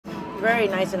very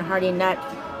nice and hearty nut.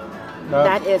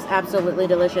 That is absolutely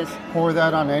delicious. Pour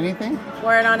that on anything?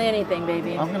 Pour it on anything,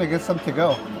 baby. I'm gonna get some to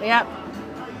go. Yep.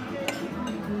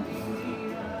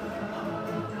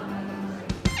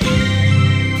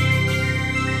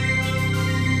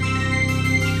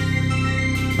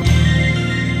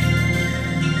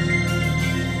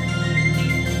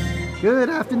 Good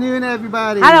afternoon,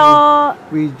 everybody. Hello.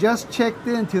 We just checked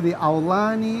into the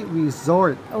Aulani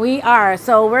Resort. We are.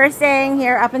 So we're staying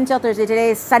here up until Thursday.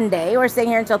 Today is Sunday. We're staying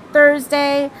here until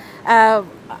Thursday.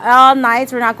 All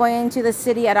nights. We're not going into the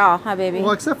city at all, huh, baby?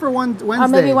 Well, except for Wednesday. Oh,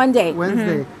 maybe one day.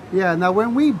 Wednesday. Yeah. Now,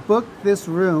 when we booked this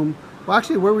room, well,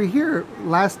 actually, we were here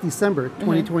last December,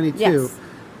 2022. Yes.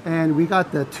 And we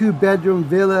got the 2-bedroom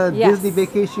villa, Yes. Disney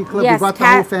Vacation Club. Yes, We brought the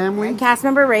whole family. Cast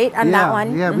member rate on that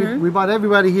one. Yeah, we brought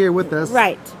everybody here with us.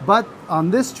 Right. But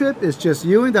on this trip, it's just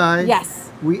you and I.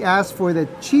 Yes. We asked for the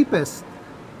cheapest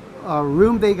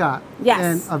room they got. Yes.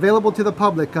 And available to the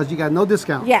public because you got no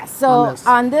discount. Yes. So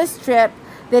on this trip,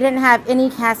 they didn't have any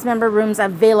cast member rooms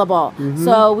available.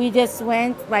 So we just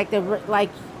went like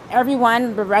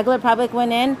everyone, the regular public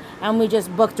went in, and we just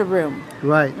booked a room.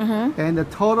 Right. And the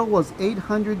total was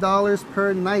 $800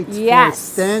 per night for a Yes.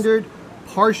 standard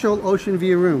partial ocean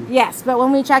view room. Yes, but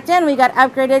when we checked in, we got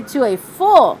upgraded to a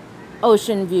full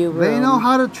ocean view room. They know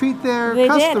how to treat their They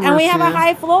customers. did, and we have a here.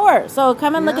 high floor. So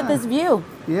come and look at Yeah. this view.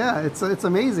 Yeah, it's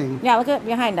amazing. Yeah, look at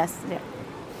behind us. Yeah.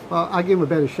 Well, I'll give them a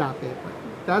better shot there. But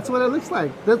that's what it looks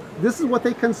like. This is what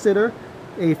they consider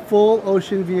a full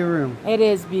ocean view room. It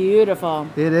is beautiful.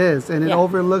 It is, and it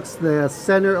overlooks the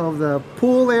center of the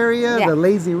pool area, the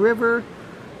lazy river,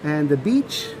 and the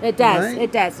beach. It does. Right?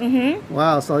 It does.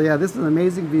 Wow. So yeah, this is an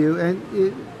amazing view,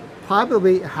 and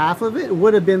probably half of it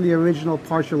would have been the original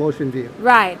partial ocean view.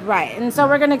 Right, right. And so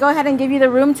we're going to go ahead and give you the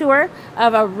room tour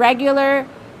of a regular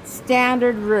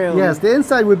standard room. Yes, the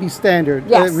inside would be standard,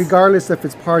 regardless if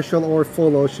it's partial or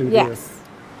full ocean view. Yes.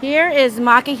 Here is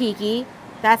Makahiki.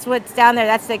 That's what's down there.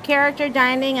 That's the character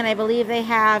dining, and I believe they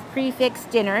have prefix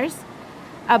dinners.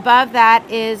 Above that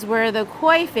is where the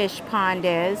koi fish pond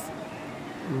is.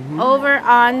 Over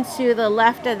on to the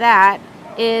left of that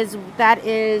is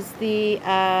the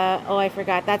I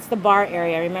forgot. That's the bar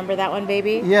area. Remember that one,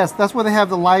 baby? Yes, that's where they have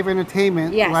the live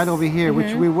entertainment right over here,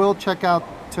 which we will check out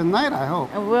tonight, I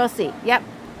hope. And we'll see. Yep.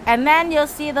 And then you'll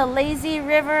see the lazy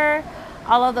river.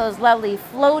 All of those lovely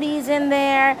floaties in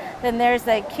there. Then there's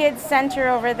the kids center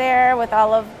over there with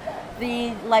all of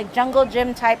the like jungle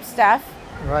gym type stuff.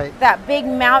 Right. That big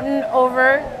mountain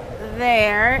over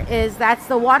there that's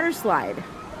the water slide.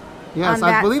 Yes,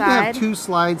 I believe they have 2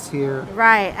 slides here.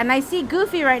 Right, and I see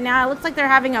Goofy right now. It looks like they're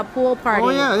having a pool party. Oh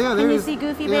yeah. Can you see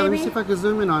Goofy, baby? Let me see if I can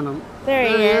zoom in on him. There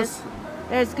he is.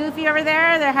 There's Goofy over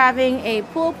there. They're having a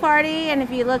pool party, and if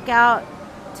you look out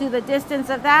to the distance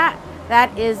of that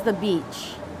is the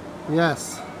beach.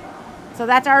 Yes. So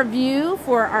that's our view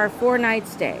for our 4-night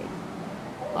stay.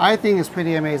 I think it's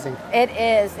pretty amazing. It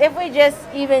is. If we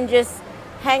even just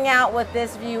hang out with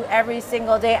this view every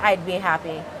single day, I'd be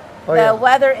happy. The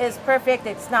weather is perfect.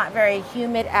 It's not very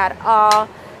humid at all.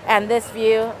 And this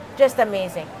view, just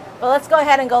amazing. But let's go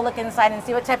ahead and go look inside and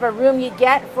see what type of room you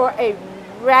get for a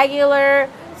regular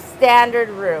standard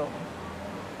room.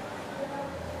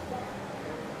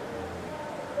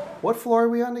 What floor are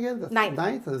we on again? The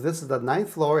Ninth. This is the 9th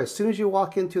floor. As soon as you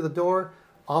walk into the door,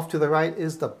 off to the right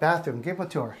is the bathroom. Give a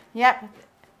tour. Yep.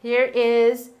 Here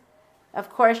is,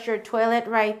 of course, your toilet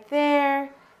right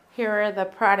there. Here are the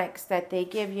products that they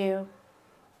give you.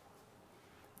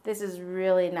 This is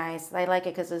really nice. I like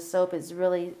it because the soap is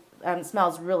really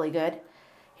smells really good.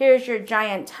 Here's your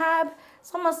giant tub.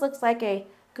 This almost looks like a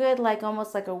good,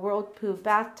 almost like a whirlpool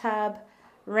bathtub,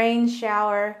 rain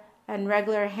shower, and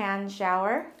regular hand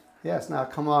shower. Yes, now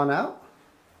come on out.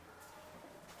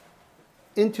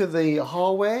 Into the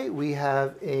hallway, we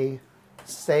have a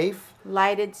safe.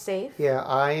 Lighted safe. Yeah,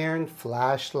 iron,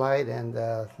 flashlight,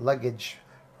 and luggage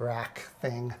rack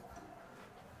thing.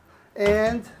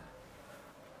 And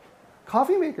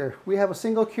coffee maker. We have a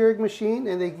single Keurig machine,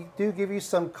 and they do give you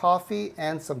some coffee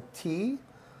and some tea,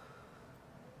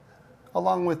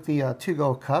 along with the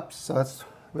to-go cups, so that's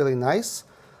really nice.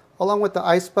 Along with the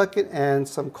ice bucket and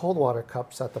some cold water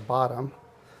cups at the bottom.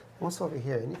 What's over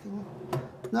here? Anything?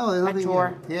 No, there's nothing. A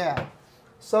drawer. Yeah.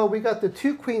 So we got the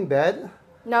 2-queen bed.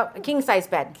 No, a king-size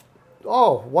bed.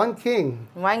 Oh, 1 king.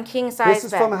 1 king-size bed. This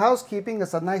is from housekeeping.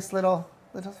 It's a nice little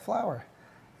flower.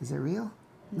 Is it real?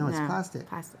 No, it's plastic.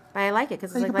 Plastic. But I like it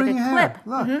because it's like a clip.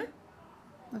 Look.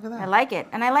 Look at that. I like it.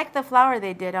 And I like the flower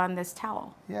they did on this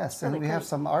towel. Yes, and we have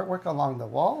some artwork along the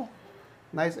wall.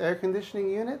 Nice air conditioning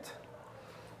unit.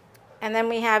 And then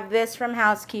we have this from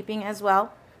housekeeping as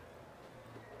well.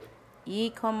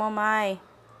 Y como mai.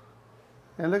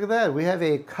 And look at that. We have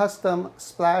a custom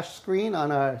splash screen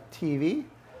on our TV.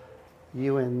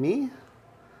 You and me.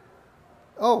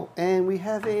 Oh, and we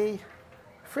have a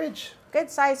fridge. Good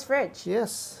size fridge.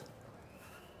 Yes.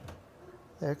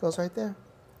 There it goes right there.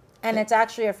 And it's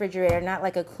actually a refrigerator, not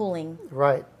like a cooling.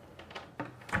 Right.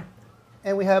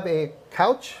 And we have a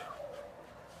couch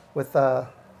with a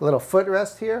little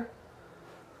footrest here.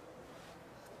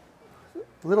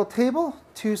 Little table,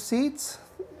 2 seats.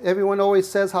 Everyone always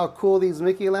says how cool these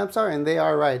Mickey lamps are, and they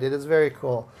are right. It is very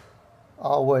cool.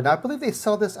 All wood. I believe they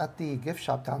sell this at the gift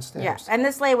shop downstairs. Yeah, and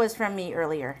this lei was from me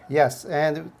earlier. Yes,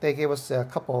 and they gave us a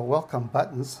couple of welcome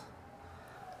buttons.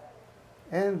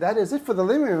 And that is it for the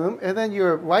living room. And then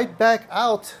you're right back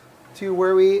out to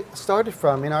where we started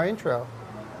from in our intro.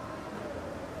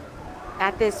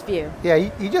 At this view. Yeah,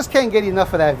 you just can't get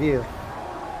enough of that view.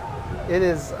 It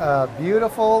is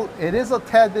beautiful. It is a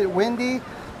tad bit windy,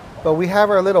 but we have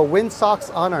our little wind socks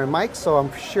on our mic, so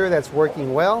I'm sure that's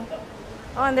working well.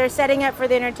 Oh, and they're setting up for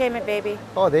the entertainment, baby.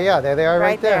 Oh, they are. There they are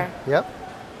right there. Yep,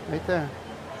 right there.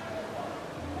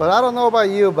 But I don't know about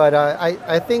you, but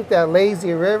I think that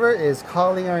lazy river is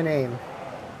calling our name.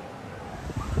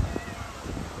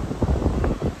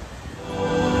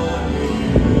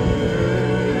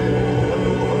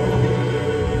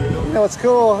 You know what's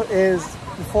cool is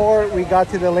before we got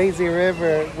to the lazy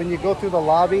river, when you go through the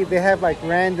lobby, they have like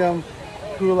random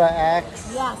hula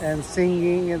acts and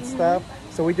singing and stuff.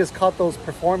 So we just caught those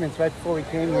performances right before we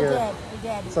came here. We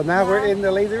did. So now we're in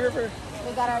the lazy river.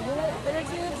 We got our inner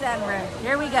tubes and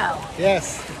here we go.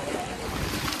 Yes.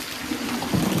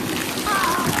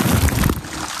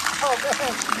 Oh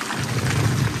man.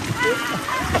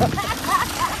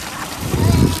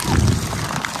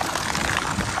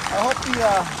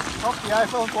 I hope the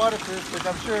iPhone's waterproof, which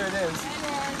I'm sure it is. It is.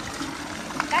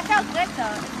 That felt good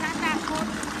though. It's not that cold.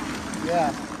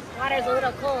 Yeah. Water's a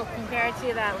little cold compared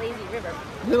to that lazy river.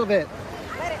 A little bit.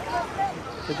 But it feels good.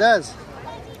 It does.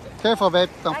 Careful, babe.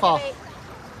 Don't fall. Babe.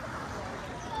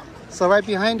 So right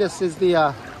behind us is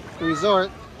the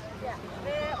resort. Yeah.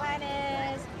 That one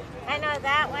is, I know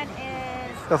that one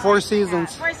is. The Four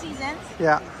Seasons. Four Seasons.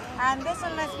 Yeah. And this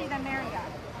one must be the Marriott.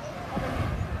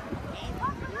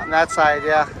 On that side,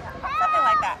 yeah. Something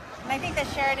like that. And I think the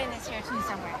Sheraton is here too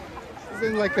somewhere. It's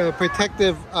in like a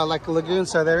protective, like a lagoon,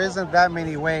 so there isn't that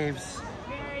many waves.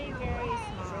 Very, very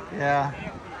small. Yeah.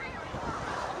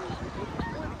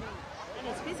 And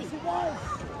it's busy.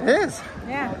 It is.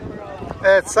 Yeah.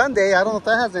 It's Sunday. I don't know if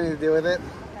that has anything to do with it.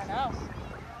 I know.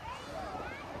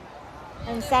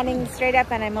 I'm standing straight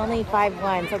up and I'm only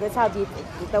 5'1", so that's how deep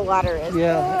the water is.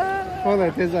 Yeah. Hold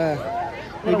on, there's a...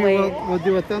 Maybe we'll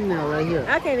do a thumbnail right here.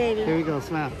 Okay, baby. Here we go,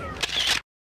 smile.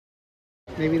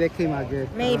 Maybe that came out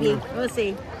good. Maybe. We'll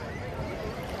see.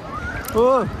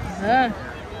 Oh.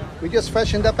 We just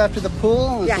freshened up after the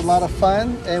pool. It's a lot of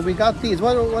fun. And we got these.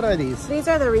 What are these? These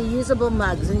are the reusable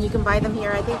mugs, and you can buy them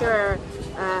here. I think they're,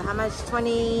 how much?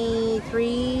 $23,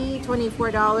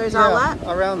 $24 all up?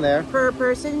 Around there. Per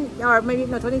person. Or maybe,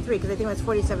 no, 23 because I think it's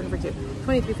 47 for two.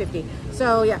 $23.50.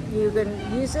 So, yeah, you can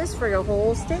use this for your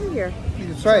whole stay here.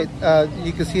 That's right.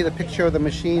 You can see the picture of the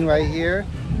machine right here.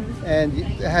 And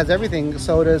it has everything,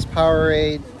 sodas,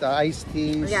 Powerade, iced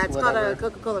teas. Yeah, it's called a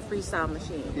Coca-Cola Freestyle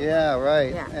machine. Yeah,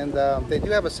 right. Yeah. And they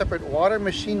do have a separate water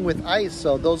machine with ice.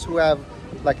 So those who have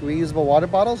like reusable water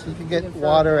bottles, you can get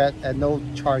water at no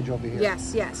charge over here.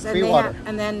 Yes, yes. Free water.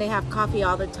 And then they have coffee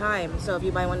all the time. So if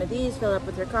you buy one of these, fill up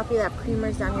with your coffee. They have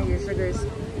creamers down here, your sugars.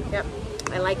 Yep,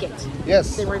 I like it. Yes.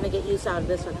 So we're going to get used out of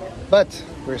this one. But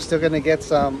we're still going to get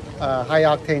some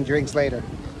high-octane drinks later.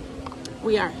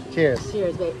 We are. Cheers.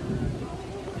 Cheers, babe.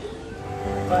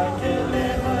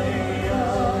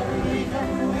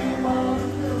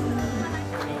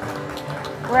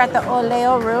 We're at the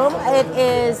Oleo room. It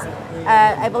is,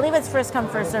 I believe it's first come,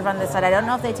 first serve on this side. I don't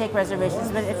know if they take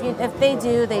reservations, but if they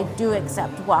do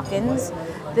accept walk-ins.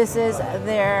 This is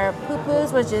their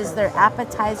pupus, which is their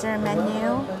appetizer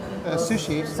menu.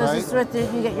 Sushi, so right? this is what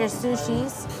you get your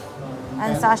sushis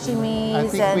and sashimis. I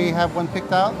think we have one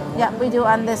picked out. Yeah, we do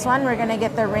on this one. We're going to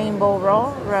get the rainbow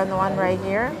roll. We're on the one right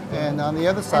here. And on the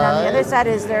other side. And on the other side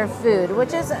is their food,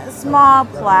 which is small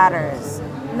platters,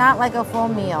 not like a full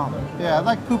meal. Yeah,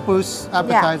 like pupus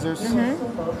appetizers. Yeah.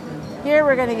 Here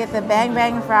we're going to get the bang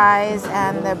bang fries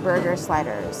and the burger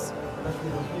sliders.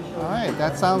 All right,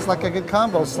 that sounds like a good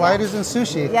combo. Sliders and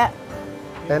sushi. Yep.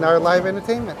 And our live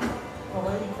entertainment.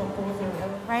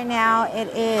 Right now it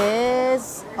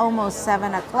is almost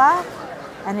 7 o'clock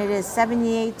and it is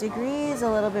 78 degrees, a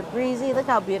little bit breezy. Look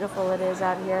how beautiful it is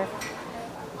out here.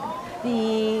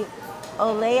 The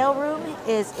Oleo room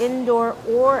is indoor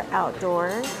or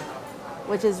outdoor.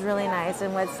 which is really nice.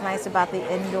 And what's nice about the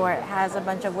indoor, it has a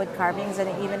bunch of wood carvings and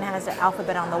it even has the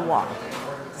alphabet on the wall.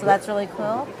 So that's really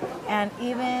cool. And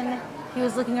even he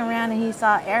was looking around and he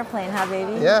saw airplane, huh,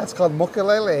 baby? Yeah, it's called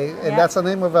Mokulele, and that's the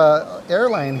name of an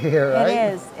airline here, right?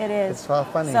 It is, it is. It's so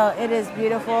funny. So it is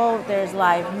beautiful. There's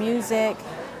live music,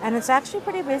 and it's actually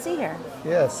pretty busy here.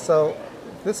 Yes, so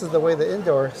this is the way the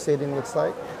indoor seating looks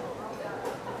like.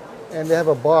 And they have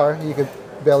a bar you could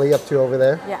belly up to over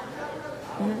there. Yeah.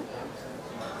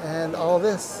 And all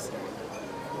this.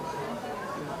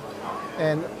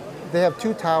 And they have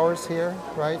 2 towers here,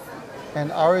 right? And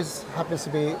ours happens to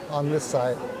be on this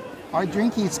side. Our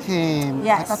drinkies came.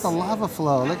 Yes. I got the lava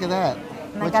flow. Look at that.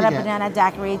 And I got a banana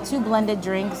daiquiri, 2 blended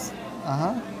drinks.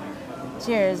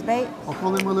 Cheers, babe.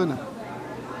 Okole Muluna.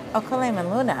 Okole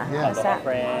Luna. Yeah. What's that?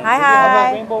 Friends. Hi, Did you have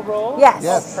hi. a rainbow roll? Yes.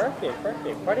 Yes. Perfect,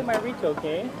 perfect. Pardon my reach,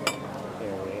 okay?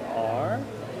 Here we are.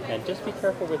 And just be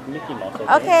careful with Mickey Mouse,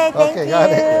 okay? Okay, thank Okay, you. got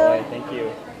it. All right, thank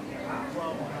you.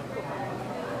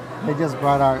 They just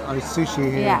brought our sushi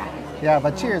here. Yeah. Yeah,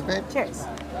 but cheers, babe. Cheers.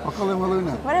 Okole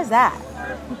Muluna. What is that?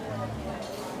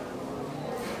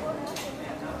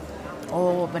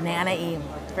 Oh, banana-y.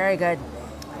 Very good.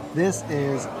 This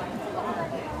is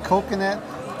coconut,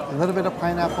 a little bit of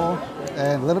pineapple,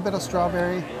 and a little bit of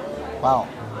strawberry. Wow.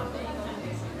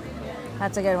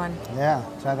 That's a good one. Yeah,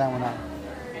 try that one out.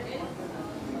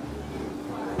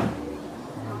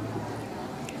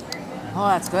 Oh,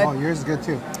 that's good. Oh, yours is good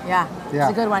too. Yeah, Yeah.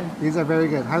 it's a good one. These are very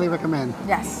good. Highly recommend.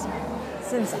 Yes.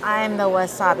 Since I'm the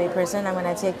wasabi person, I'm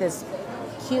going to take this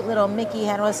cute little Mickey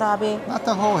head wasabi, Not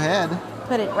the whole head.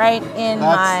 put it right in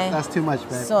That's too much,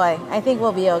 babe. soy. I think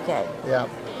we'll be okay. Yeah.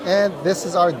 And this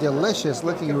is our delicious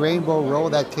looking rainbow roll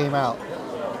that came out.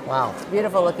 Wow.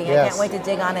 Beautiful looking. I Yes. can't wait to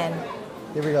dig on in.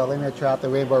 Here we go. Let me try out the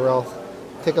rainbow roll.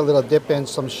 Take a little dip in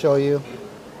some shoyu.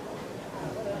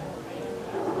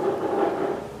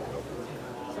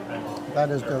 That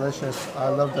is delicious. I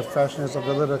love the freshness of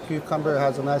the little cucumber. It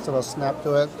has a nice little snap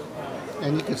to it.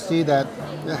 And you can see that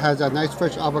it has a nice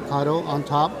fresh avocado on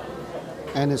top.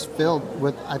 And it's filled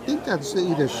with, I think that's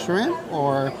either shrimp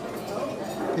or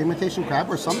imitation crab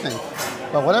or something.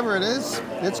 But whatever it is,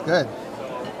 it's good.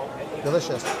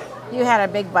 Delicious. You had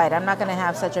a big bite. I'm not going to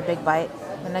have such a big bite.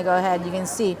 I'm going to go ahead. You can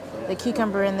see the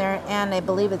cucumber in there, and I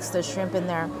believe it's the shrimp in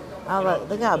there. Oh,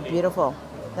 look how beautiful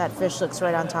that fish looks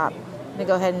right on top. I'm going to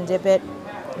go ahead and dip it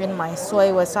in my soy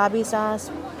wasabi sauce.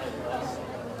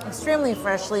 Extremely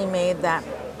freshly made, that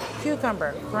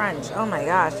cucumber crunch. Oh my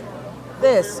gosh.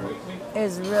 This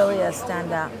is really a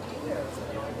stand-up.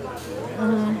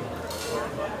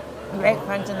 Great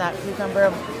crunch in that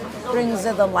cucumber. Brings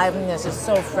it the liveliness. It's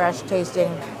so fresh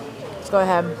tasting. Let's go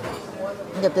ahead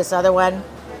and get this other one.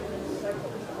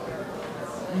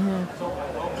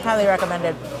 Highly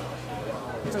recommended.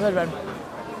 It's a good one.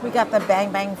 We got the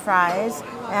Bang Bang fries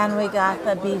and we got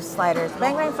the beef sliders.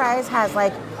 Bang Bang fries has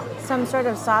like some sort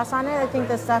of sauce on it. I think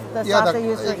the sauce they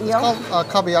use for it's eel. called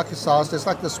kabayaki sauce. It's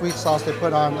like the sweet sauce they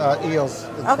put on eels.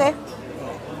 Okay.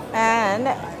 And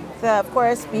of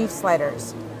course, beef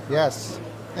sliders. Yes.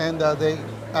 And they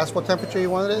asked what temperature you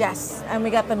wanted it? Yes, and we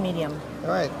got the medium. All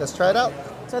right, let's try it out.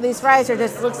 So these fries are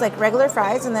just looks like regular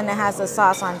fries, and then it has the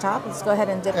sauce on top. Let's go ahead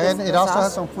and dip this in And it the also sauce.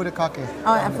 has some furikake.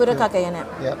 Oh, and furikake in it.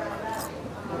 Yep.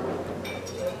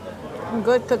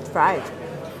 Good cooked fries.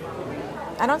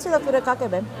 I don't see the furikake,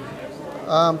 babe.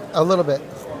 A little bit.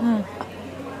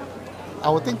 I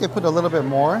would think they put a little bit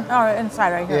more. Oh,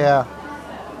 inside right here. Yeah.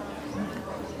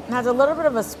 It has a little bit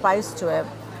of a spice to it.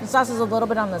 The sauce is a little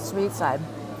bit on the sweet side.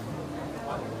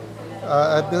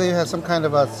 I believe it has some kind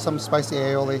of some spicy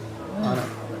aioli on it.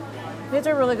 These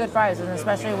are really good fries, and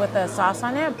especially with the sauce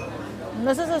on it. And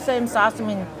this is the same sauce. I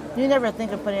mean, you never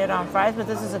think of putting it on fries, but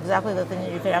this is exactly the thing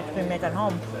that you could actually make at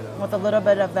home with a little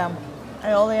bit of the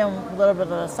aioli and a little bit of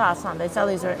the sauce on. They sell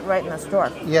these right in the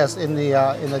store. Yes, in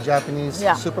the Japanese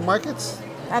Yeah. supermarkets.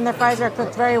 And the fries are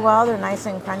cooked very well. They're nice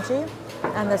and crunchy.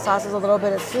 And the sauce is a little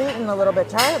bit sweet and a little bit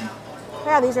tart.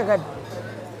 Yeah, these are good.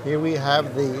 Here we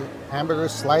have the hamburger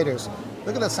sliders.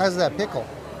 Look at the size of that pickle.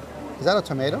 Is that a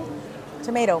tomato?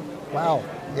 Tomato. Wow.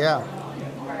 Yeah.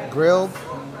 Grilled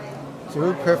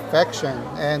to perfection,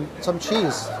 and some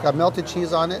cheese. Got melted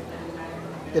cheese on it.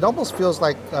 It almost feels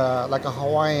like a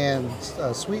Hawaiian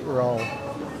sweet roll.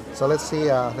 So let's see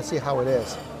how it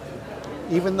is.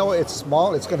 Even though it's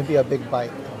small, it's going to be a big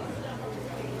bite.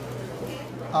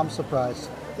 I'm surprised.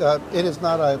 It is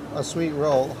not a sweet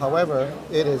roll. However,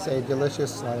 it is a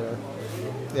delicious slider.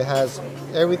 It has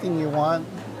everything you want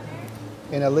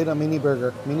in a little mini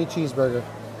burger, mini cheeseburger.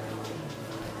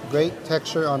 Great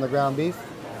texture on the ground beef,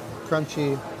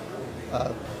 crunchy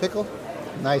pickle,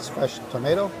 nice fresh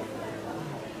tomato.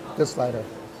 Good slider.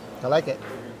 I like it.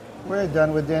 We're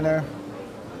done with dinner.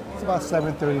 It's about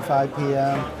 7:35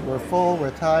 p.m. We're full,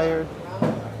 we're tired.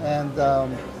 And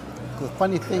the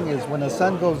funny thing is when the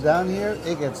sun goes down here,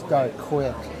 it gets dark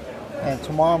quick. And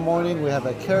tomorrow morning we have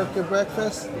a character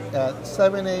breakfast at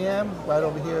 7 a.m. right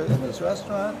over here in this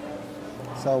restaurant.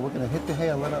 So we're gonna hit the hay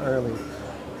a little early.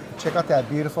 Check out that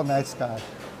beautiful night sky.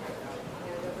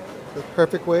 The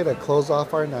perfect way to close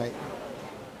off our night.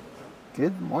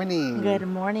 Good morning. Good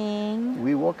morning.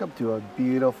 We woke up to a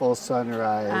beautiful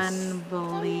sunrise.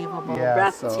 Unbelievable. Yeah,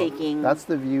 breathtaking. So that's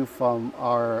the view from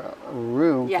our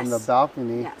room, Yes. from the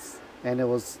balcony. Yes. And it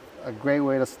was a great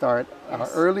way to start our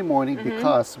early morning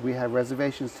because we have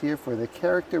reservations here for the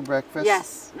character breakfast.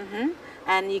 Yes.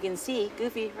 And you can see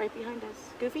Goofy right behind us.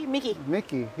 Goofy? Mickey.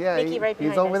 Mickey, yeah. Mickey right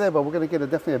behind he's over us. there, but we're going to get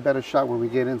definitely a better shot when we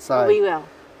get inside. Oh, we will.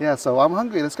 Yeah, so I'm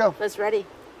hungry. Let's go. Let's ready.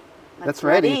 Let's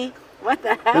ready. What the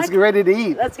heck? Let's get ready to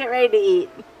eat. Let's get ready to eat.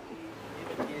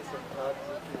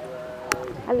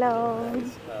 Hello.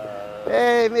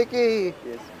 Hey, Mickey.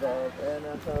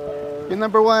 You're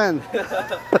number one.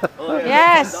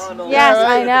 Yes. Yes,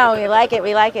 right. I know. We like it.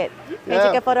 We like it. Can Yeah. you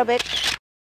take a photo, bitch?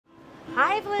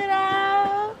 Hi,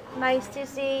 Pluto. Nice to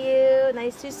see you.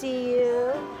 Nice to see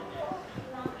you.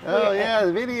 Oh, yeah,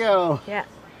 the video. Yeah.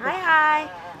 Hi.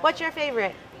 What's your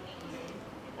favorite?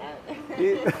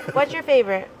 What's your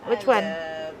favorite? Which one?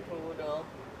 Poodle.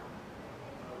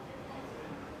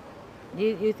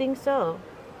 You think so?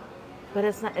 But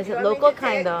it's not. Is it want me local to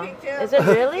kind take though? picture? Is it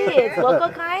really? It's local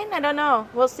kind? I don't know.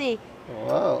 We'll see.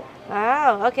 Whoa.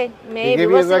 Oh, okay. Maybe give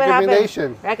you we'll a see what happens.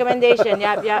 recommendation. Recommendation.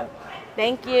 Yep.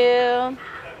 Thank you.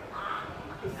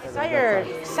 I saw your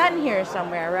son here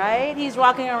somewhere, right? He's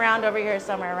walking around over here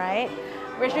somewhere, right?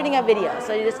 We're shooting a video,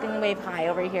 so you're just gonna wave hi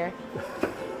over here.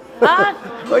 Huh?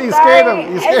 Oh, you Sorry. scared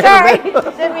him. You scared Sorry. him.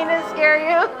 Didn't mean to scare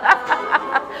you.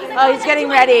 Oh, he's getting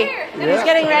ready. He's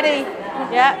getting ready.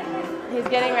 Yep. He's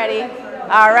getting ready.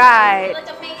 All right.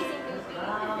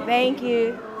 Thank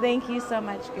you. Thank you so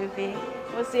much, Goofy.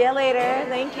 We'll see you later.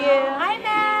 Thank you. Hi,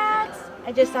 Max.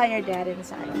 I just saw your dad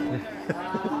inside.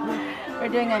 We're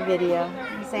doing a video.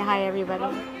 Say hi, everybody.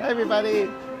 Hi, everybody.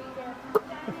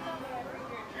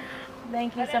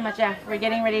 Thank you so much. Yeah, we're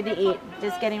getting ready to eat.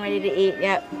 Just getting ready to eat.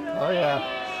 Yep. Oh, yeah.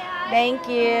 Thank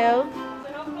you.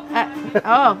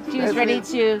 She was ready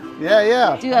to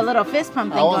Yeah. do a little fist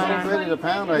pump thing I was going on. ready to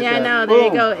pound right Yeah, there. no, there you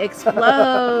Boom. go.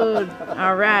 Explode.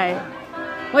 All right.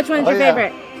 Which one's your yeah.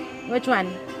 favorite? Which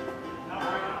one?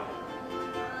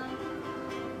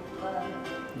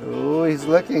 Oh, he's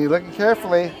looking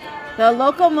carefully. The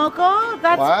Loco Moco?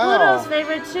 That's Wow. Pluto's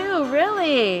favorite too,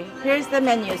 really. Here's the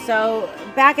menu. So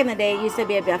back in the day, it used to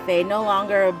be a buffet, no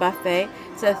longer a buffet.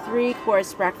 It's a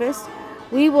 3-course breakfast.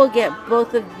 We will get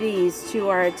both of these to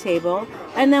our table,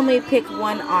 and then we pick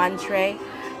one entree.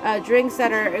 Drinks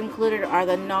that are included are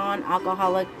the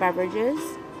non-alcoholic beverages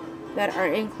that are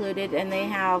included, and they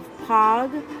have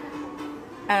POG,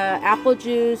 apple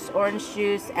juice, orange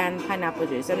juice, and pineapple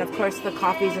juice, and of course the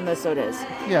coffees and the sodas.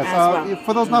 Yes, as well.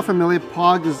 for those not familiar,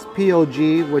 POG is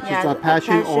POG, which is a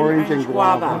passion, orange, and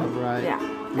guava. Right. Yeah,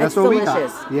 That's it's what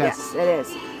delicious. we got. Yes. It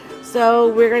is. So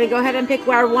we're going to go ahead and pick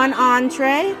our one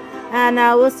entree, and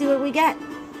we'll see what we get.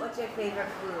 What's your favorite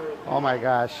food? Oh my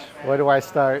gosh, where do I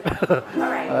start? All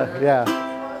right. Yeah.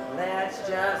 Let's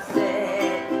just sit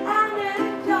and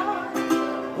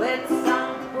enjoy with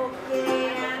some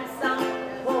cookie and some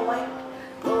boy.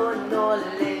 Oh, no,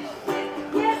 delicious.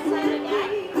 Yes,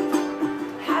 indeed.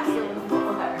 Have some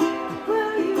more.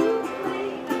 Will you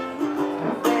please?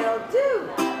 Will do.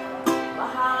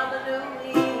 Mahalo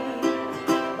nui.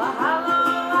 Mahalo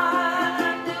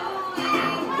nui.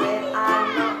 When I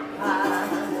know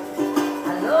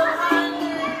aloha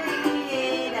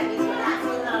nui. That means lots of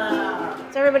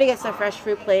love. So everybody gets a fresh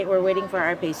fruit plate. We're waiting for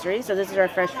our pastry. So this is our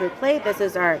fresh fruit plate. This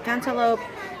is our cantaloupe,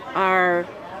 our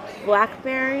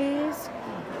blackberries,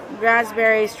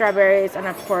 raspberries, strawberries, and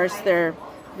of course their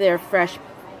fresh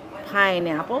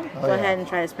pineapple. Oh, Go yeah. ahead and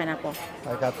try this pineapple.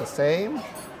 I got the same.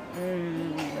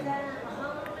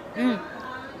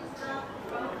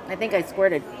 I think I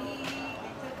squirted.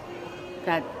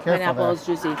 That Careful pineapple there. is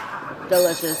juicy,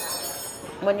 delicious.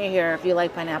 When you're here, if you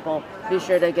like pineapple, be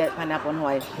sure to get pineapple in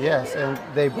Hawaii. Yes, and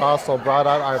they also brought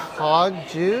out our POG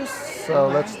juice. So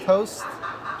let's toast.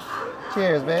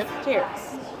 Cheers, babe.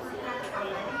 Cheers.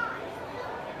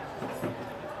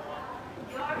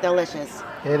 Delicious.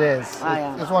 It is. Oh,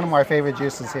 yeah. It's one of my favorite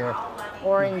juices here.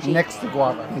 Orangey. Next to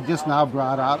guava. We just now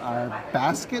brought out our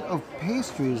basket of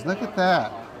pastries. Look at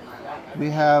that. We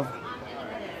have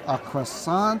a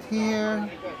croissant here.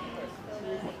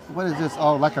 What is this?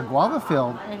 Oh, like a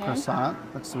guava-filled croissant.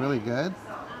 Looks really good.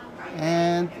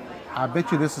 And I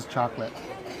bet you this is chocolate.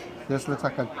 This looks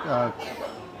like a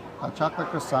chocolate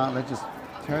croissant. Let's just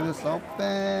tear this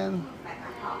open.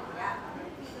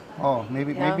 Oh,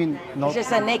 maybe no. It's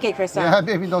just a naked croissant. Yeah,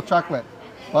 maybe no chocolate.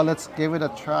 Well, let's give it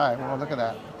a try. Well, look at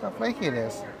that. Look how flaky it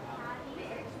is.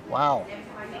 Wow.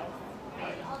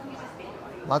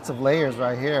 Lots of layers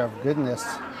right here of goodness.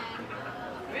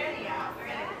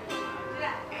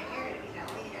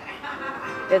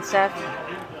 Good stuff.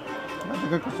 That's a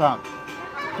good croissant.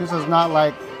 This is not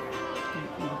like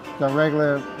the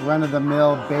regular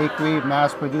run-of-the-mill bakery,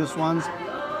 mass-produced ones.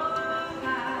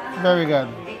 Very good.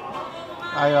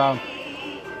 I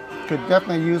could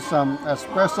definitely use some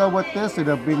espresso with this.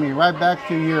 It'll bring me right back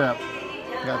to Europe.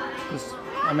 Yeah, it's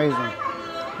amazing.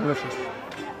 Delicious.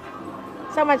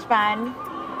 So much fun.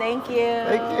 Thank you.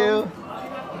 Thank you.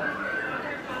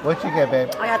 What'd you get, babe?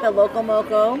 I got the Loco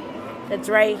Moco. It's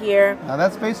right here. Now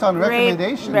that's based on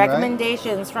recommendations, right?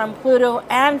 Recommendations from Pluto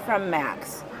and from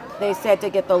Max. They said to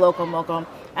get the Loco Moco.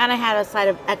 And I had a side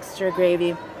of extra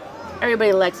gravy.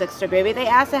 Everybody likes extra gravy. They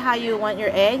asked how you want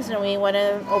your eggs, and we went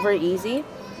in over easy.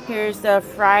 Here's the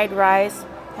fried rice.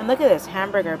 And look at this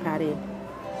hamburger patty.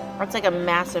 It's like a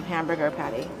massive hamburger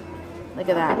patty. Look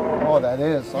at that. Oh, that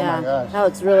is. Oh yeah, my gosh. that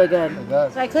looks really good. It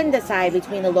does. So I couldn't decide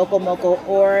between the Loco Moco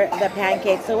or the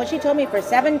pancakes. So what she told me, for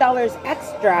 $7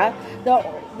 extra,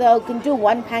 they'll can do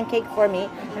one pancake for me,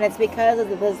 and it's because of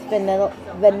this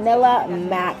vanilla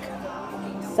mac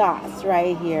sauce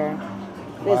right here.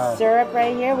 This syrup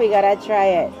right here, we gotta try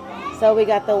it. So we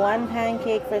got the one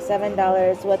pancake for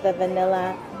 $7 with the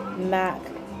vanilla mac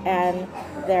and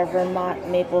their Vermont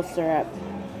maple syrup.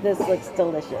 This looks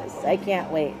delicious. I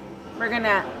can't wait. We're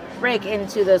gonna break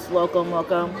into this Loco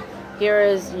Moco. Here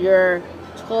is your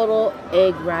total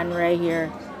egg run right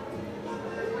here.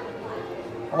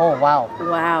 Oh, wow.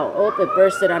 Wow. Oh, it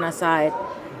bursted on a side.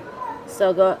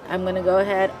 So I'm gonna go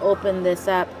ahead, open this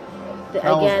up. That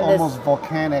was almost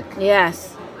volcanic.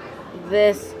 Yes.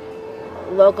 This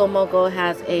Loco Moco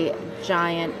has a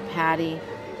giant patty.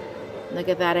 Look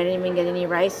at that. I didn't even get any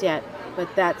rice yet. But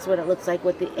that's what it looks like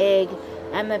with the egg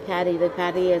and the patty. The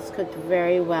patty is cooked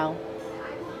very well.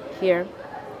 Here,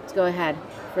 let's go ahead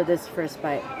for this first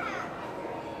bite.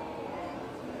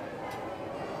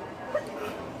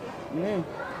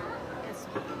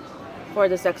 Pour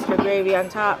this extra gravy on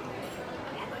top.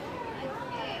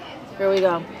 Here we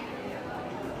go.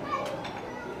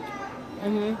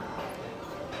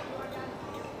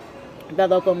 The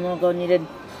Loco Moco needed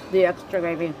the extra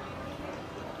gravy.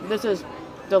 This is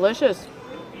delicious.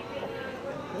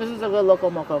 This is a good Loco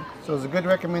Moco. So it's a good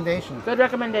recommendation. Good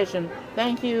recommendation.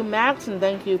 Thank you, Max, and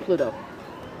thank you, Pluto.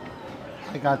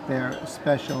 I got their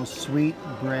special sweet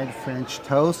bread French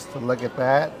toast. Look at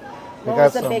that. What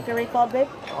was the bakery called, babe?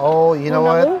 Oh, you know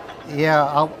what? Yeah,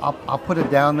 I'll put it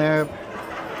down there.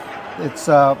 It's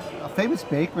a famous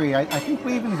bakery. I think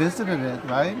we even visited it,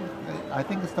 right? I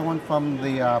think it's the one from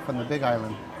the Big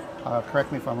Island.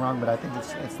 Correct me if I'm wrong, but I think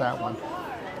it's that one.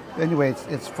 Anyway,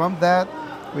 it's from that.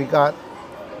 We got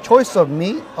choice of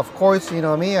meat. Of course, you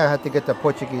know me, I had to get the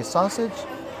Portuguese sausage.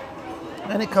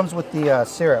 And it comes with the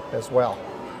syrup as well.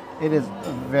 It is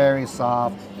very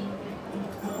soft,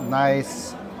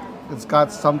 nice. It's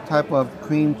got some type of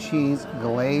cream cheese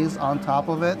glaze on top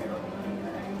of it.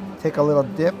 Take a little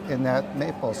dip in that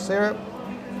maple syrup.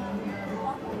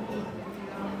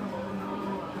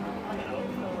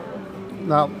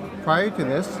 Now, prior to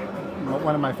this,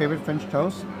 one of my favorite French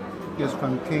toasts is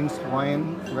from King's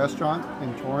Hawaiian Restaurant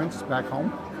in Torrance, back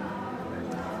home.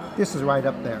 This is right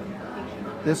up there.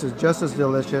 This is just as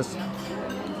delicious.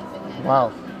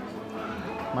 Wow.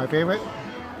 My favorite.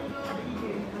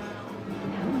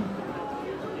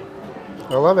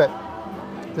 I love it.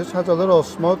 This has a little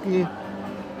smoky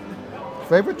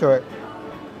flavor to it.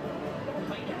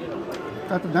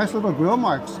 Got the nice little grill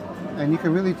marks, and you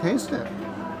can really taste it.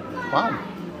 Wow.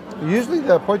 Usually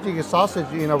the Portuguese sausage,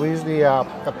 you know, we usually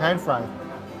a pan fry.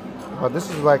 But this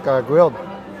is like grilled.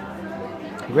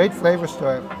 Great flavors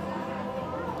to it.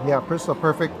 Yeah,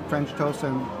 perfect French toast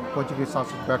and Portuguese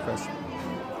sausage breakfast.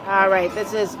 All right,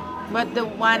 this is the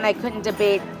one I couldn't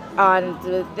debate on,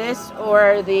 this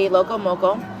or the Loco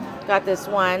Moco. Got this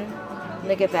one.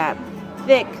 Look at that.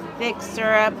 Thick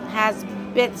syrup, has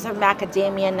bits of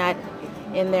macadamia nut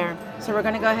in there. So we're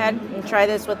gonna go ahead and try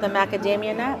this with the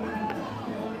macadamia nut.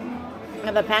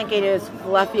 And the pancake is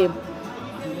fluffy.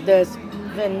 This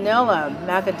vanilla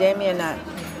macadamia nut.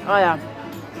 Oh yeah.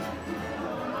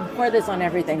 Pour this on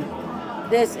everything.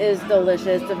 This is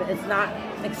delicious. It's not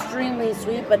extremely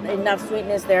sweet, but enough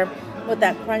sweetness there with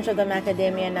that crunch of the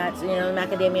macadamia nuts. You know, the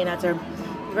macadamia nuts are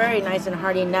very nice and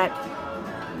hearty nut.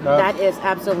 That is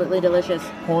absolutely delicious.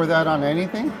 Pour that on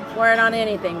anything? Pour it on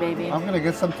anything, baby. I'm gonna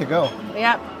get some to go.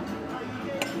 Yep.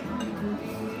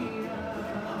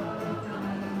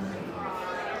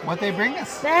 What they bring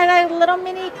us? They're a little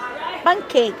mini bun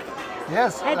cake.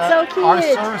 Yes. It's so cute. Our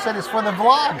server said it's for the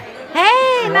vlog.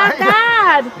 Hey, not Right?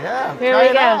 bad. Yeah. Here try we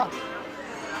it go. out.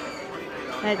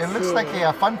 Let's It looks see. like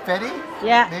a funfetti.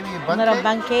 Yeah. Maybe a bun little cake.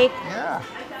 bun cake. Yeah.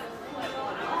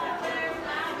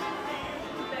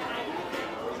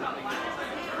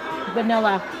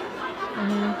 Vanilla.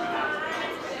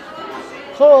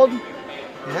 Cold.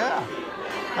 Yeah.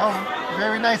 Oh,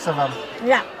 very nice of them.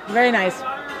 Yeah, very nice.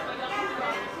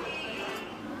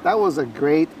 That was a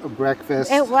great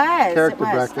breakfast. It was. Character It was.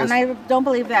 breakfast. And I don't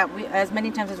believe that as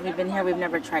many times as we've been here, we've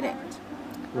never tried it.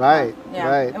 Right. Yeah.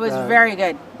 Right. It was very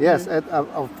good. Yes, at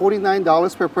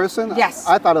 $49 per person. Yes.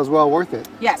 I thought it was well worth it.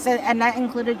 Yes, and that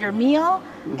included your meal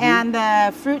and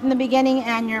the fruit in the beginning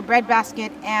and your bread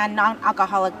basket and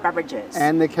non-alcoholic beverages.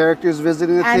 And the characters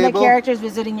visiting the And table. the characters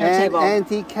visiting your and table.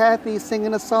 Auntie Kathy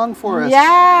singing a song for us.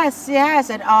 Yes, yes,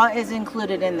 it all is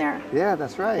included in there. Yeah,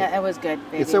 that's right. Yeah, it was good,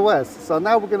 baby. Yes, it was. So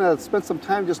now we're going to spend some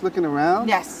time just looking around.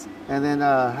 Yes, And then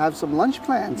have some lunch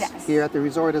plans Yes. here at the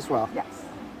resort as well. yes.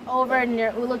 Over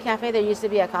near Ulu Cafe, there used to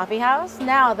be a coffee house.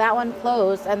 Now that one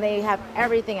closed, and they have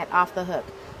everything at Off the Hook.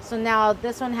 So now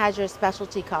this one has your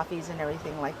specialty coffees and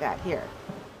everything like that here.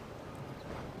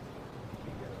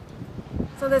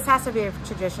 So this has to be a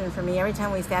tradition for me. Every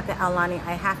time we stay at the Aulani,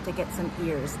 I have to get some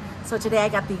ears. So today I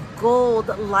got the gold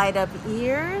light up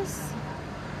ears,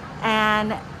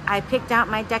 and I picked out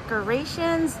my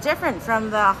decorations different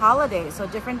from the holidays. So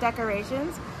different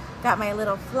decorations. Got my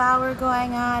little flower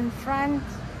going on front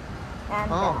and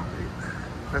Oh,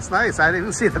 that's nice. I didn't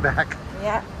even see the back.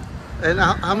 yeah. And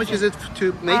how much is it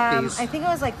to make these? I think it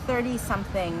was like 30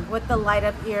 something with the light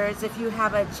up ears. If you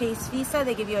have a Chase Visa,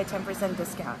 they give you a 10%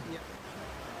 discount.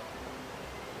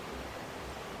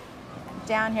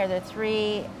 Down here, there are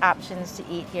 3 options to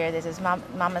eat here. This is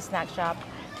Mama Snack Shop.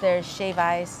 There's Shave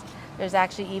Ice. There's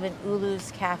actually even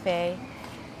Ulu's Cafe.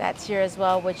 That's here as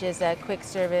well, which is a quick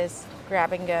service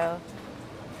grab and go.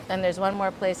 And there's one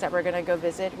more place that we're gonna go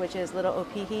visit, which is Little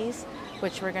Opihi's,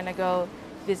 which we're gonna go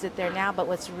visit there now. But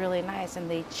what's really nice, and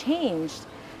they changed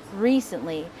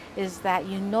recently, is that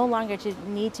you no longer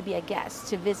need to be a guest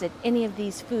to visit any of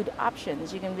these food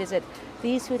options. You can visit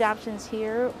these food options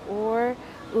here, or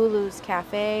Ulu's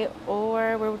Cafe,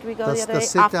 or where would we go the other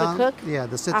day? Off the Cook. Yeah,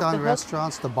 the Off sit-down the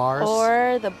restaurants, the bars.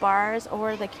 Or the bars,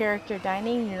 or the character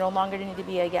dining. You no longer need to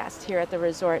be a guest here at the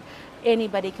resort.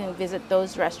 Anybody can visit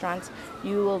those restaurants.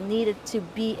 You will need it to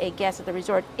be a guest at the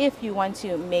resort if you want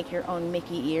to make your own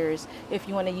Mickey ears. If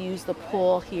you want to use the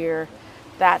pool here,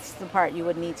 that's the part you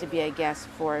would need to be a guest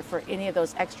for any of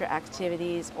those extra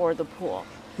activities or the pool.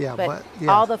 Yeah, But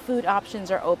yeah. all the food options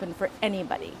are open for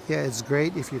anybody. Yeah, it's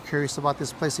great. If you're curious about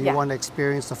this place and you Yeah. want to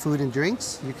experience the food and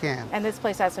drinks, you can. And this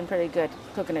place has some pretty good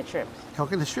coconut shrimp.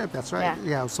 Coconut shrimp, that's right. Yeah.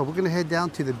 Yeah, so we're going to head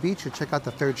down to the beach and check out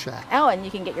the third shack. Oh, and you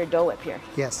can get your Dole Whip here.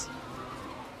 Yes.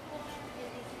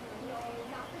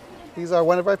 These are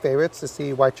one of our favorites, is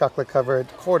the white chocolate covered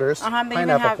quarters, They even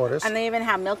pineapple have, quarters. and they even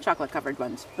have milk chocolate covered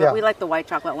ones. But Yeah. we like the white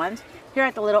chocolate ones. Here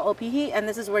at the Little Opihi, and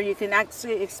this is where you can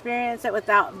actually experience it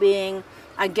without being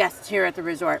a guest here at the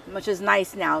resort, which is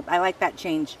nice now. I like that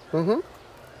change. Mm-hmm.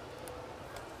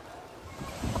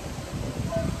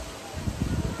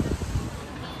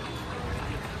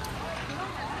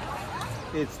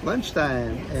 It's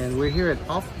lunchtime, and we're here at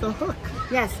Off the Hook.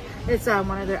 Yes, it's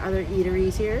one of their other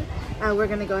eateries here. We're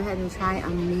going to go ahead and try a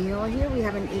meal here. We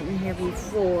haven't eaten here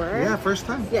before. Yeah, first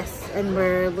time. Yes, and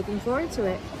we're looking forward to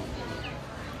it.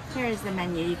 Here's the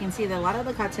menu. You can see that a lot of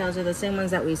the cocktails are the same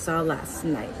ones that we saw last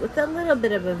night, with a little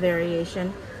bit of a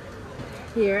variation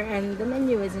here. And the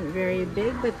menu isn't very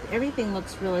big, but everything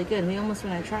looks really good. We almost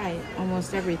want to try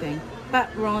almost everything,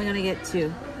 but we're only going to get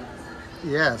 2.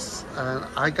 Yes,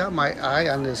 I got my eye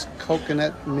on this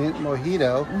coconut mint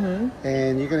mojito,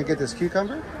 and you're gonna get this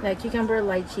cucumber? The cucumber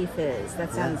lychee fizz.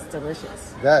 That sounds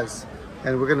delicious. It does.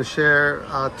 And we're gonna share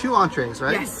 2 entrees,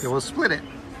 right? Yes. And we'll split it.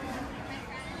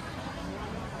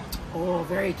 Oh,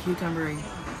 very cucumbery.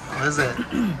 What is it?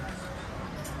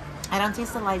 I don't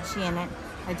taste the lychee in it.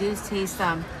 I do taste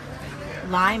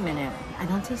lime in it. I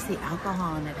don't taste the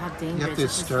alcohol in it. How dangerous! have to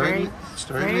It's just stir it, very,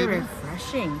 stir it very maybe?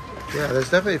 refreshing. Yeah,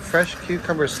 there's definitely fresh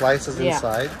cucumber slices Yeah.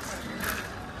 inside.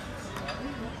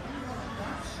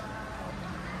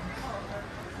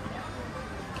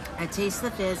 I taste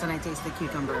the fizz and I taste the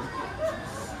cucumber.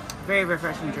 Very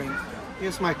refreshing drink.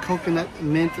 Here's my coconut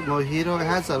mint mojito. It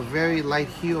has a very light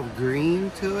hue of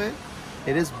green to it.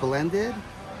 It is blended,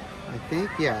 I think.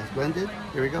 Yeah, it's blended.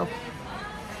 Here we go.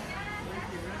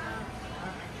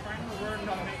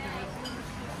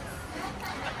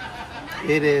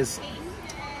 It is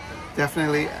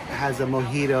definitely has a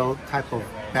mojito type of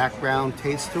background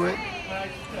taste to it,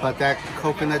 but that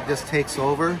coconut just takes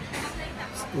over.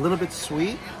 It's a little bit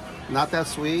sweet, not that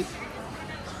sweet.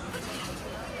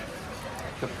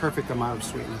 The perfect amount of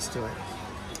sweetness to it.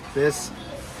 This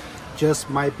just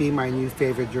might be my new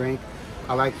favorite drink.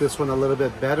 I like this one a little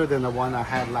bit better than the one I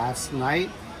had last night.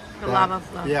 The lava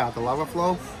flow. Yeah, the lava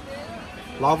flow.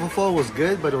 Lava flow was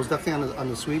good, but it was definitely on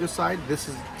the sweeter side. This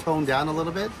is toned down a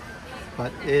little bit,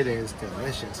 but it is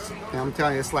delicious. And I'm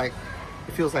telling you, it's like,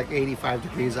 it feels like 85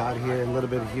 degrees out here and a little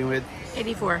bit humid.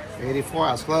 84. 84,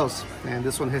 I was close. And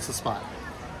this one hits the spot.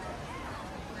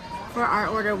 For our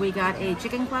order, we got a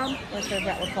chicken club. Let's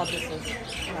forget what club this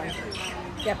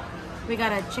is. Yep. We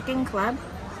got a chicken club.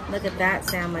 Look at that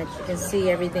sandwich. You can see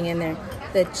everything in there.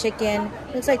 The chicken,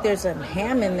 looks like there's some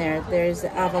ham in there. There's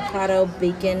avocado,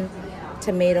 bacon,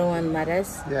 tomato, and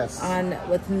lettuce. Yes.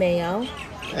 With mayo.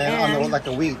 And on like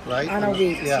a wheat, right? On a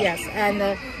wheat, yeah. yes. And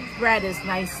the bread is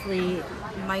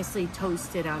nicely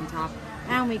toasted on top.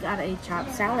 And we got a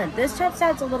chopped salad. This chopped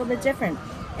salad's a little bit different.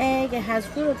 Egg, it has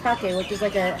furikake, which is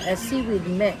like a seaweed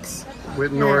mix.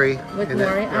 With nori. With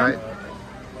nori. Right.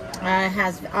 It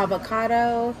has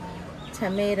avocado,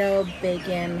 tomato,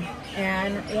 bacon,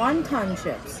 and wonton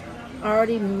chips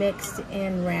already mixed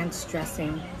in ranch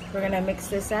dressing. We're going to mix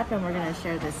this up and we're going to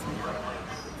share this.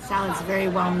 Salad's very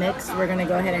well mixed. We're going to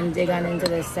go ahead and dig on into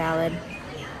this salad.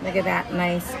 Look at that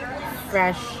nice,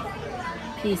 fresh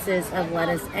pieces of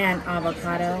lettuce and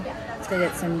avocado. Let's go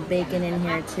get some bacon in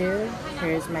here too.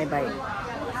 Here's my bite.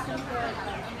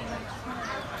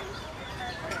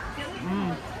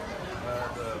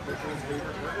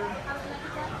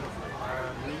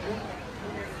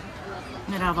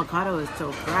 That avocado is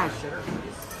so fresh.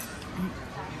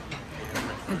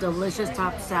 A delicious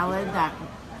top salad that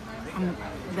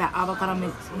avocado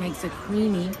makes it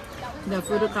creamy. The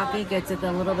furikake gets it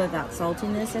a little bit of that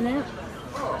saltiness in it.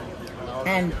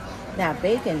 And that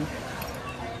bacon,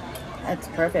 that's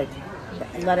perfect.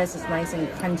 The lettuce is nice and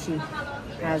crunchy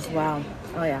as well.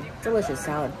 Oh yeah, delicious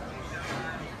salad.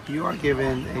 You are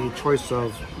given a choice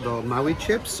of the Maui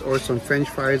chips or some French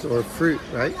fries or fruit,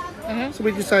 right? Mm-hmm. So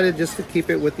we decided just to keep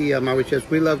it with the Maui chips.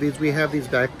 We love these. We have these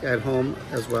back at home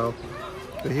as well.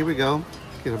 But here we go.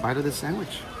 Get a bite of this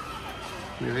sandwich.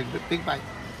 Big bite.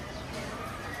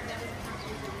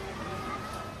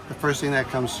 The first thing that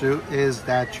comes through is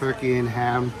that turkey and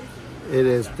ham. It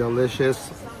is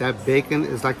delicious. That bacon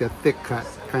is like the thick cut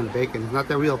kind of bacon. It's not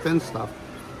the real thin stuff.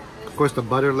 Of course, the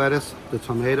butter lettuce, the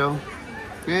tomato,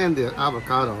 and the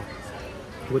avocado,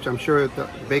 which I'm sure the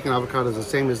bacon avocado is the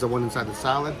same as the one inside the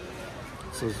salad.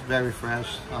 So it's very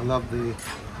fresh. I love the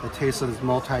taste of this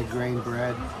multi-grain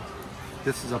bread.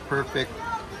 This is a perfect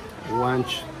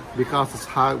lunch. Because it's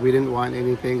hot, we didn't want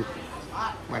anything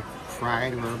like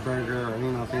fried or a burger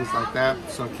or things like that.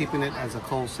 So keeping it as a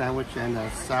cold sandwich and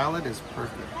a salad is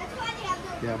perfect.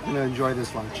 Yeah, I'm gonna enjoy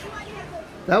this lunch.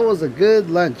 That was a good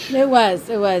lunch. It was.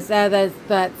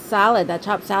 That salad, that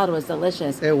chopped salad was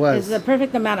delicious. It was. It's the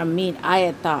perfect amount of meat, I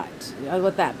had thought.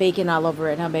 With that bacon all over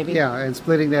it, huh, baby? Yeah, and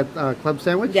splitting that club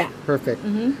sandwich? Yeah. Perfect.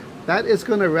 That is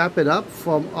going to wrap it up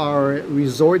from our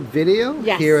resort video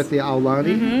here at the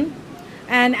Aulani.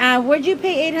 And would you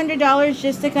pay $800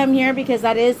 just to come here? Because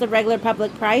that is the regular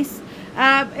public price.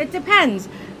 It depends.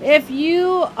 If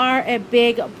you are a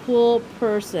big pool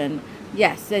person,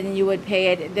 yes, then you would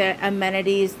pay it. The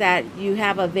amenities that you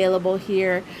have available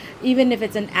here, even if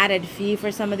it's an added fee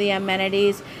for some of the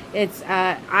amenities, it's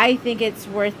I think it's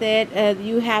worth it.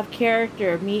 You have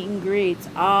character meet and greets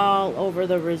all over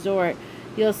the resort.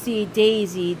 You'll see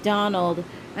Daisy, Donald,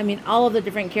 I mean, all of the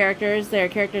different characters. There are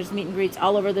characters meet and greets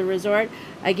all over the resort.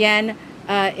 Again,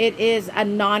 it is a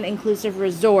non-inclusive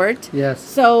resort. Yes.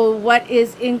 So what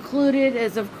is included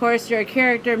is, of course, your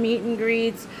character meet and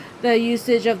greets, the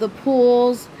usage of the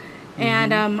pools,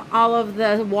 and all of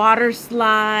the water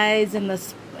slides and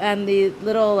the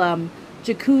little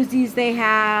jacuzzis they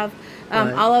have.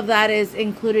 Right. All of that is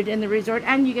included in the resort,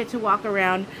 and you get to walk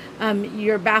around.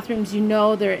 Your bathrooms,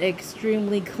 they're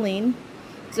extremely clean.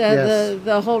 So Yes.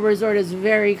 the whole resort is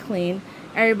very clean.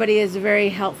 Everybody is very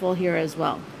helpful here as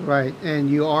well. Right, and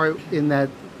you are in that,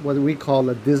 what we call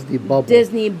a Disney bubble.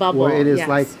 Disney bubble, where it is yes.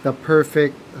 like the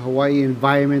perfect Hawaii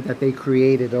environment that they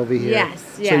created over here. Yes,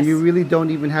 So yes. you really don't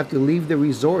even have to leave the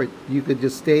resort. You could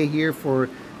just stay here for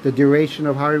the duration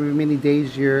of however many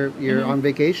days you're on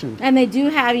vacation. And they do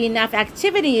have enough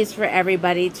activities for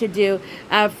everybody to do,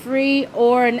 free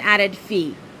or an added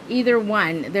fee. either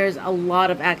one, there's a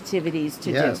lot of activities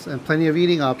to Yes, do. and plenty of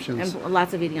eating options. And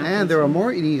lots of eating options. And there are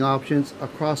more eating options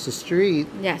across the street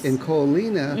Yes. in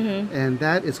Aulani, and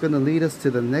that is going to lead us to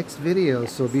the next video.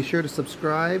 So be sure to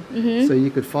subscribe so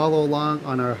you could follow along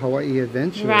on our Hawaii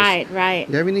adventures. Right, right.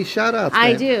 You have any shout outs?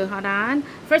 I do. Hold on.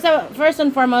 First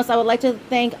and foremost, I would like to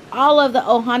thank all of the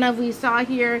ohana we saw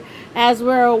here as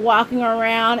we're walking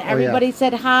around. Everybody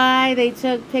said hi. They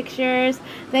took pictures.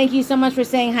 Thank you so much for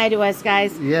saying hi to us,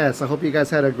 guys. Yes, I hope you guys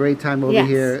had a great time over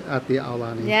here at the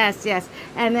Aulani. Yes, yes.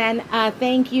 And then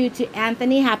thank you to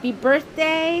Anthony. Happy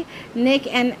birthday.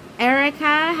 Nick and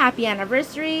Erica, happy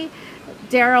anniversary.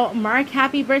 Daryl, Mark,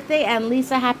 happy birthday. And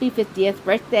Lisa, happy 50th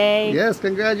birthday. Yes,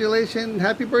 congratulations.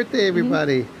 Happy birthday,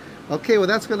 everybody. Okay, well,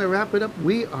 that's going to wrap it up.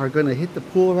 We are going to hit the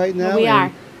pool right now. We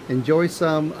are. Enjoy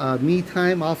some me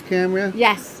time off camera.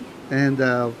 Yes. And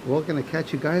we're going to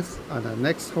catch you guys on our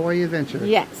next Hawaii adventure.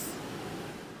 Yes.